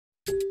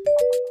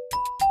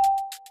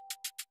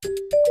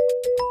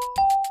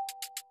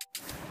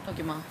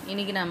முக்கியமா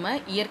இன்னைக்கு நம்ம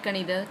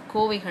இயற்கணித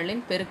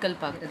கோவைகளின் பெருக்கல்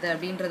பார்க்குறது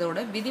அப்படின்றதோட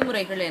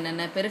விதிமுறைகள்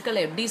என்னென்ன, பெருக்கல்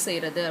எப்படி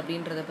செய்கிறது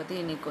அப்படின்றத பற்றி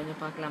இன்னைக்கு கொஞ்சம்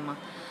பார்க்கலாமா.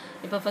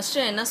 இப்போ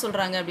ஃபஸ்ட்டு என்ன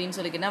சொல்கிறாங்க அப்படின்னு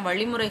சொல்லிக்கினா,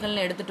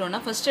 வழிமுறைகள்னு எடுத்துட்டோன்னா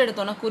ஃபஸ்ட்டு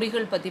எடுத்தோன்னா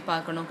குறிகள் பற்றி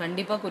பார்க்கணும்.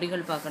 கண்டிப்பாக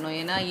குறிகள் பார்க்கணும்.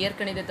 ஏன்னா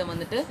இயற்கணிதத்தை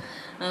வந்துட்டு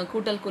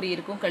கூட்டல் குறி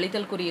இருக்கும்,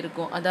 கழித்தல் குறி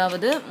இருக்கும்.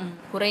 அதாவது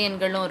குறை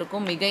எண்களும்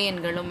இருக்கும், மிகை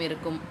எண்களும்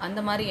இருக்கும்.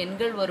 அந்த மாதிரி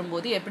எண்கள்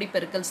வரும்போது எப்படி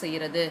பெருக்கல்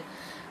செய்கிறது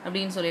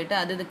அப்படின்னு சொல்லிட்டு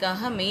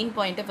அதுக்காக மெயின்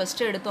பாயிண்ட்டை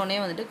ஃபஸ்ட்டு எடுத்தோடனே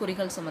வந்துட்டு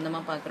குறிகள்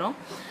சம்மந்தமாக பார்க்குறோம்.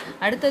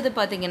 அடுத்தது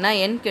பார்த்திங்கன்னா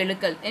எண்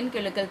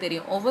கெழுக்கள்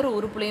தெரியும். ஒவ்வொரு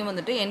உறுப்புலையும்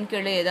வந்துட்டு எண்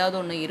கெழு ஏதாவது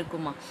ஒன்று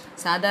இருக்குமா.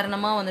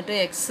 சாதாரணமாக வந்துட்டு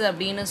எக்ஸ்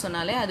அப்படின்னு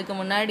சொன்னாலே அதுக்கு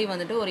முன்னாடி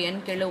வந்துட்டு ஒரு எண்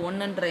கெழு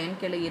ஒன்றுன்ற எண்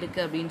கெழு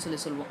இருக்குது அப்படின்னு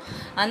சொல்லுவோம்.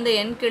 அந்த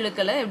எண்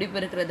கெழுக்களை எப்படி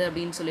பெருக்கிறது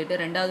அப்படின்னு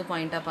சொல்லிட்டு ரெண்டாவது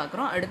பாயிண்ட்டாக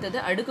பார்க்குறோம். அடுத்தது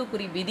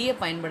அடுக்குக்குறி விதியை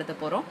பயன்படுத்த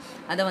போகிறோம்.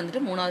 அதை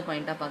வந்துட்டு மூணாவது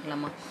பாயிண்ட்டாக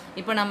பார்க்கலாமா.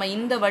 இப்போ நம்ம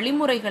இந்த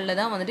வழிமுறைகளில்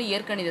தான் வந்துட்டு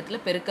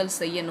இயற்கணிதத்தில் பெருக்கல்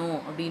செய்யணும்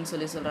அப்படின்னு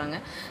சொல்கிறாங்க.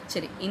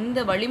 சரி, இந்த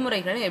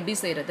வழிமுறைகளை எப்படி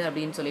செய்கிறது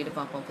அப்படின்னு சொல்லிட்டு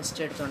பார்ப்போம்.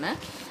 ஃபஸ்ட்டு எடுத்தோன்னே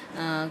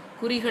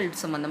குறிகள்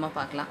சம்மந்தமாக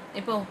பார்க்கலாம்.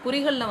 இப்போ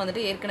குறிகளில்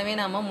வந்துட்டு ஏற்கனவே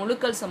நாம்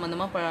முழுக்கள்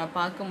சம்மந்தமாக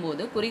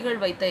பார்க்கும்போது குறிகள்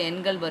வைத்த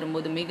எண்கள்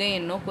வரும்போது மிகை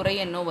எண்ணோ குறை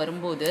எண்ணோ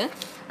வரும்போது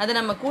அதை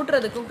நம்ம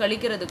கூட்டுறதுக்கும்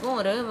கழிக்கிறதுக்கும்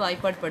ஒரு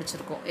வாய்ப்பாடு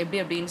படிச்சிருக்கோம்.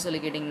 எப்படி அப்படின்னு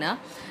சொல்லி கேட்டிங்கன்னா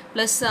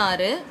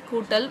 +6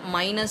 கூட்டல்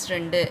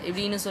 -2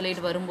 இப்படின்னு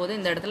சொல்லிட்டு வரும்போது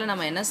இந்த இடத்துல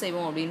நம்ம என்ன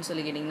செய்வோம் அப்படின்னு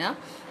சொல்லி கேட்டிங்கன்னா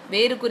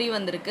வேறு குறி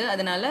வந்திருக்கு.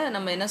 அதனால்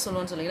நம்ம என்ன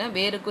சொல்லுவோம்னு சொல்லிங்கன்னா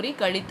வேறு குறி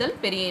கழித்தல்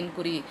பெரிய எண்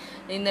குறி.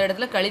 இந்த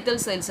இடத்துல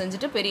கழித்தல் செயல்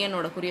செஞ்சுட்டு பெரிய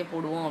எண்ணோட குறியை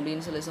போடுவோம்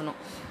அப்படின்னு சொன்னோம்.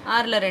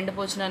 6ல் 2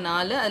 போச்சுன்னா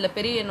 4, அதில்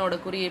பெரிய எண்ணோட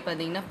குறியை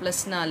பார்த்தீங்கன்னா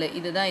 +4.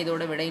 இதுதான்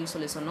இதோட விடைன்னு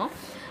சொன்னோம்.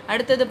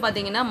 அடுத்தது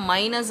பார்த்தீங்கன்னா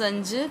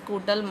 -5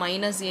 கூட்டல்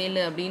 -7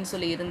 அப்படின்னு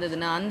சொல்லி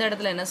இருந்ததுன்னா அந்த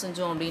இடத்துல என்ன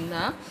செஞ்சோம்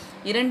அப்படின்னா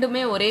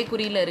இரண்டுமே ஒரே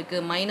குறியில்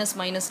இருக்குது,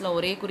 மைனஸில்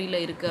ஒரே குறியில்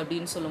இருக்குது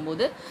அப்படின்னு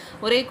சொல்லும்போது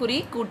ஒரே குறி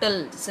கூட்டல்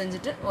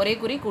செஞ்சுட்டு ஒரே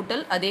குறி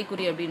கூட்டல் அதே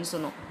குறி அப்படின்னு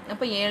சொன்னோம்.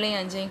 அப்போ 7ஐயும்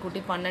 5ஐயும் கூட்டி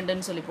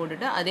 12ன்னு சொல்லி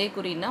போட்டுட்டு அதே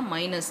குறின்னா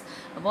மைனஸ்,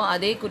 அப்போது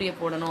அதே குறியை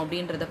போடணும்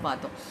அப்படின்றத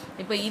பார்த்தோம்.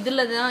 இப்போ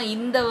இதில் தான்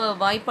இந்த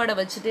வாய்ப்பாடை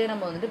வச்சுட்டே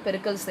நம்ம வந்துட்டு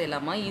பெருக்கல்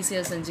செய்யலாமா,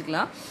 ஈஸியாக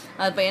செஞ்சுக்கலாம்.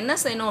 இப்போ என்ன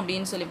செய்யணும்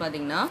அப்படின்னு சொல்லி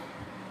பார்த்தீங்கன்னா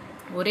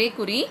ஒரே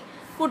குறி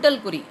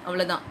கூட்டல் குறி,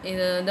 அவ்வளோதான்.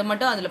 இதை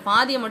மட்டும் அதில்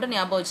பாதியை மட்டும்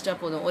ஞாபகம் வச்சுட்டா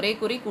போதும். ஒரே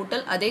குறி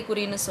கூட்டல் அதே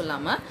குறின்னு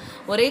சொல்லாமல்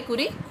ஒரே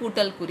குறி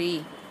கூட்டல் குறி,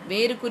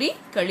 வேறு குறி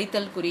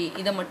கழித்தல் குறி,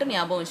 இதை மட்டும்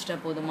ஞாபகம் வச்சுட்டா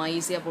போதுமா,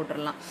 ஈஸியாக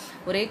போட்டுடலாம்.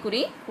 ஒரே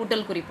குறி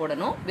கூட்டல் குறி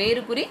போடணும்,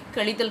 வேறு குறி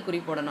கழித்தல்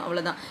குறி போடணும்,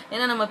 அவ்வளோதான்.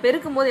 ஏன்னா நம்ம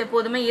பெருக்கும் போது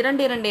எப்போதுமே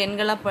இரண்டு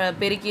எண்களாக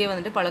பெருக்கியே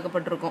வந்துட்டு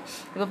பழக்கப்பட்டிருக்கோம்.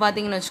 இப்போ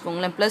பார்த்தீங்கன்னு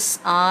வச்சுக்கோங்களேன்,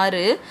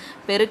 +6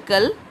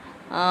 பெருக்கல்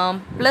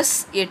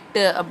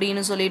 +8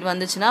 அப்படின்னு சொல்லிட்டு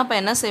வந்துச்சுன்னா அப்போ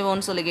என்ன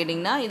செய்வோம்னு சொல்லி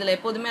கேட்டிங்கன்னா இதில்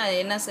எப்போதுமே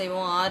என்ன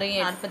செய்வோம்,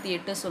 6ஐயும்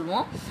 48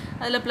 சொல்லுவோம்.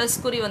 அதில் ப்ளஸ்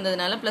குறி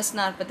வந்ததுனால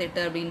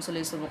 +48 அப்படின்னு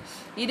சொல்லுவோம்.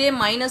 இதே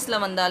மைனஸில்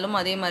வந்தாலும்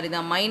அதே மாதிரி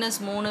தான்,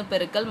 -3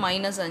 பெருக்கல்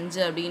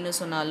 -5 அப்படின்னு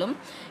சொன்னாலும்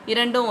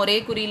இரண்டும் ஒரே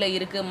குறியில்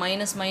இருக்குது,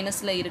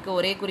 மைனஸில் இருக்குது,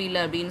 ஒரே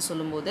குறியில் அப்படின்னு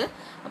சொல்லும்போது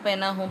அப்போ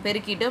என்ன ஆகும்,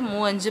 பெருக்கிட்டு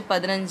 3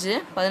 5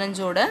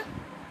 15ஓட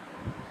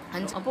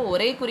 5, அப்போ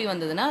ஒரே குறி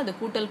வந்ததுன்னா அது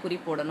கூட்டல் குறி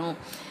போடணும்.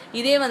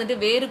 இதே வந்துட்டு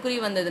வேறு குறி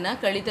வந்ததுன்னா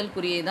கழித்தல்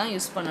குறியை தான்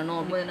யூஸ் பண்ணணும்.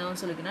 அப்போ என்ன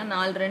சொல்லிக்கினா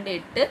 4 2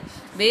 8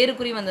 வேறு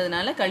குறி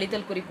வந்ததுனால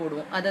கழித்தல் குறி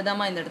போடுவோம். அதை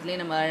தான் இந்த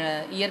இடத்துலையும் நம்ம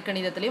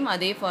இயற்கணிதத்துலேயும்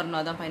அதே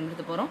ஃபார்முலா தான்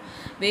பயன்படுத்த போகிறோம்.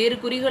 வேறு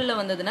குறிகளில்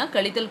வந்ததுன்னா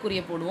கழித்தல்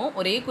குறியை போடுவோம்,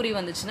 ஒரே குறி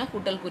வந்துச்சுன்னா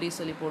கூட்டல் குறி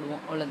சொல்லி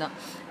போடுவோம், அவ்வளோதான்.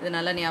 இது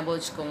நல்லா ஞாபகம்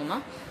வச்சுக்கோங்கம்மா.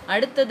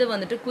 அடுத்தது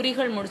வந்துட்டு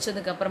குறிகள்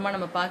முடிச்சதுக்கப்புறமா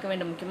நம்ம பார்க்க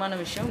வேண்டிய முக்கியமான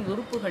விஷயம்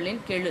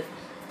உறுப்புகளின் கெழு.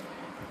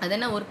 அது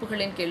என்ன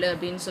உறுப்புகளின் கெழு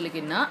அப்படின்னு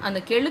சொல்லிக்கின்னா அந்த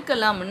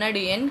கெழுக்கெல்லாம் முன்னாடி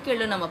எண்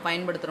கெழு நம்ம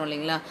பயன்படுத்துகிறோம்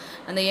இல்லைங்களா,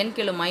 அந்த எண்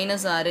கெழு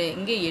 -6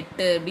 இங்கே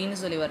 8 அப்படின்னு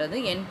சொல்லி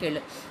வர்றது எண்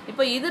கெழு.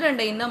 இப்போ இது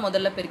ரெண்டையும் தான்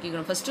முதல்ல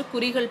பெருக்கிக்கணும். ஃபஸ்ட்டு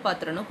குறிகள்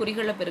பார்த்துடணும்,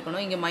 குறிகளை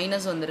பெருக்கணும். இங்கே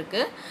மைனஸ்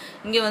வந்திருக்கு,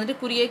 இங்கே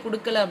வந்துட்டு குறியை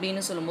கொடுக்கல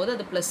அப்படின்னு சொல்லும்போது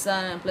அது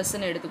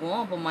 +ன்னு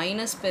எடுத்துக்குவோம். அப்போ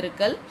மைனஸ்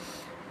பெருக்கல்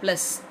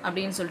ப்ளஸ்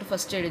அப்படின்னு சொல்லிட்டு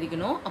ஃபஸ்ட்டு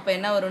எழுதிக்கணும். அப்போ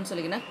என்ன வரும்னு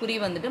சொல்லிக்கினா குறி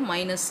வந்துட்டு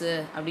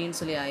 -, அப்படின்னு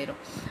சொல்லி ஆயிரும்.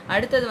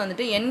 அடுத்தது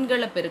வந்துட்டு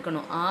எண்களை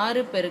பெருக்கணும்.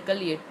 6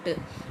 பெருக்கல் 8,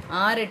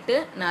 6 8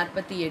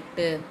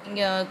 48.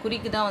 இங்கே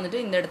குறிக்கு தான்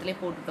வந்துட்டு இந்த இடத்துல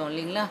போட்டுட்டோம்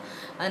இல்லைங்களா,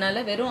 அதனால்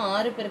வெறும்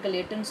 6 பெருக்கல்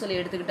 8ன்னு சொல்லி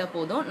எடுத்துக்கிட்டால்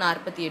போதும்,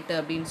 48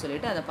 அப்படின்னு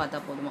சொல்லிட்டு அதை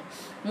பார்த்தா போதுமா.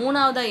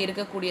 மூணாவதாக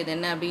இருக்கக்கூடியது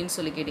என்ன அப்படின்னு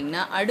சொல்லி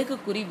கேட்டிங்கன்னா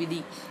அடுக்குக்குறி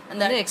விதி.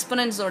 அந்த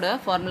எக்ஸ்பனன்ஸோட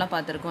ஃபார்முலா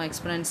பார்த்துருக்கோம்.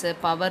 எக்ஸ்பனன்ஸு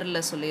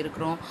பவரில்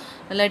சொல்லியிருக்கிறோம்,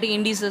 இல்லாட்டி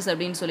இண்டிசஸ்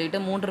அப்படின்னு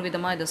சொல்லிட்டு 3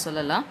 விதமாக இதை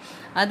சொல்லலாம்.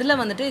 அதில்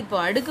வந்துட்டு இப்போ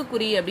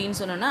அடுக்குக்குறி அப்படின்னு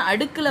சொன்னோன்னா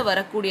அடுக்கில்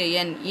வரக்கூடிய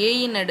எண்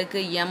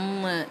a⁻m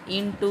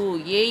 ×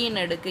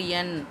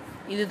 a⁻n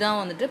இதுதான்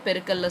வந்துட்டு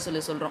பெருக்கல்ல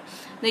சொல்கிறோம்.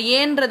 இந்த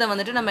ஏன்றதை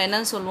வந்துட்டு நம்ம என்ன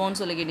சொல்வோம்னு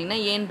சொல்லி கேட்டிங்கன்னா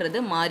ஏன்றது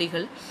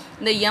மாறிகள்,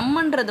 இந்த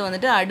எம்ன்றது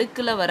வந்துட்டு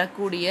அடுக்கில்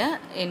வரக்கூடிய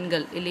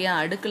எண்கள் இல்லையா,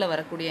 அடுக்கில்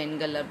வரக்கூடிய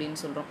எண்கள் அப்படின்னு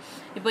சொல்கிறோம்.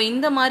 இப்போ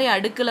இந்த மாதிரி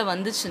அடுக்கில்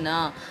வந்துச்சுன்னா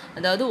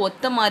அதாவது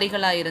ஒத்த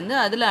மாறிகளாக இருந்து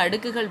அதில்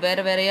அடுக்குகள்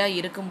வேறு வேறையாக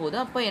இருக்கும்போது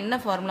அப்போ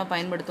என்ன ஃபார்முலா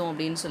பயன்படுத்தும்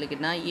அப்படின்னு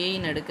சொல்லிக்கிட்டோன்னா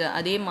a⁻n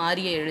அதே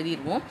மாறியை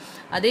எழுதிடுவோம்.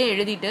 அதே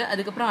எழுதிட்டு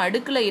அதுக்கப்புறம்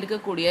அடுக்கில்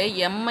இருக்கக்கூடிய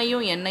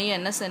எம்மையும் எண்ணையும்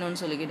என்ன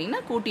செய்யணும்னு சொல்லி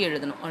கேட்டிங்கன்னா கூட்டி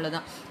எழுதணும்,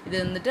 அவ்வளோதான். இது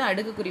வந்துட்டு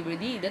அடுக்குக்குறி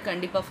விதி, இதை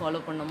கண்டிப்பாக ஃபாலோ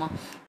பண்ணுமா.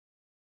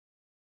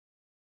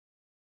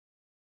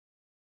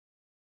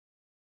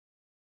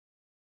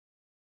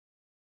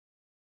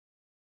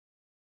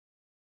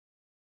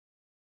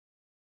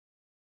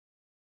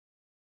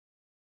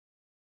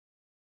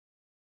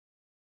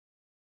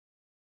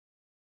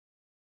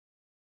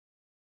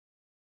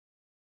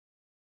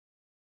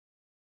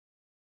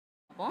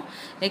 பார்ப்போம்.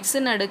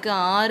 எக்ஸின் அடுக்கு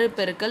 6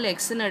 பெருக்கல்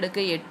எக்ஸின்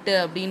அடுக்கு 8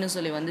 அப்படின்னு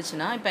சொல்லி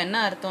வந்துச்சுன்னா இப்போ என்ன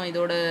அர்த்தம்,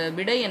 இதோட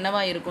விடை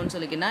என்னவா இருக்கும்னு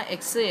சொல்லிக்கின்னா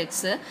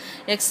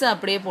எக்ஸ்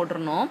அப்படியே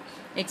போட்டுருணும்,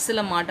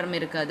 எக்ஸில் மாற்றம்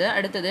இருக்காது.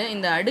 அடுத்தது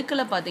இந்த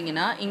அடுக்கில்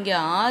பார்த்தீங்கன்னா இங்கே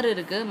 6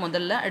 இருக்குது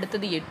முதல்ல,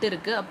 அடுத்தது 8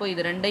 இருக்குது. அப்போ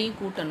இது ரெண்டையும்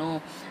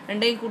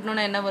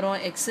கூட்டணும்னா என்ன வரும்,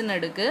 எக்ஸின்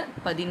அடுக்கு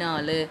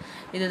 14.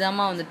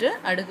 இதுதாம்மா வந்துட்டு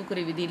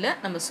அடுக்குக்குறி விதியில்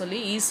நம்ம சொல்லி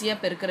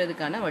ஈஸியாக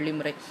பெருக்கிறதுக்கான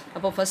வழிமுறை.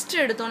 அப்போ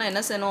ஃபஸ்ட்டு எடுத்தோன்னே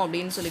என்ன செய்யணும்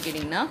அப்படின்னு சொல்லி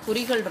கேட்டிங்கன்னா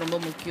குறிகள் ரொம்ப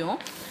முக்கியம்.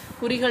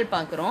 குறிகள்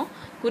பார்க்குறோம்,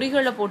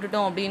 குறிகளை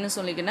போட்டுட்டோம் அப்படின்னு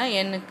சொல்லிக்கின்னா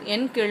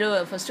எண் கெழு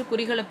ஃபஸ்ட்டு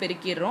குறிகளை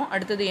பெருக்கிடுறோம்,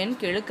 அடுத்தது எண்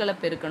கெழுக்களை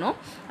பெருக்கணும்,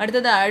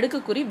 அடுத்தது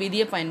அடுக்குக்குறி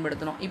விதியை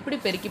பயன்படுத்தணும். இப்படி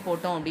பெருக்கி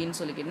போட்டோம் அப்படின்னு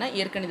சொல்லிக்கின்னா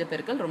இயற்கணித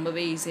பெருக்கல்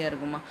ரொம்பவே ஈஸியாக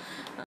இருக்குமா.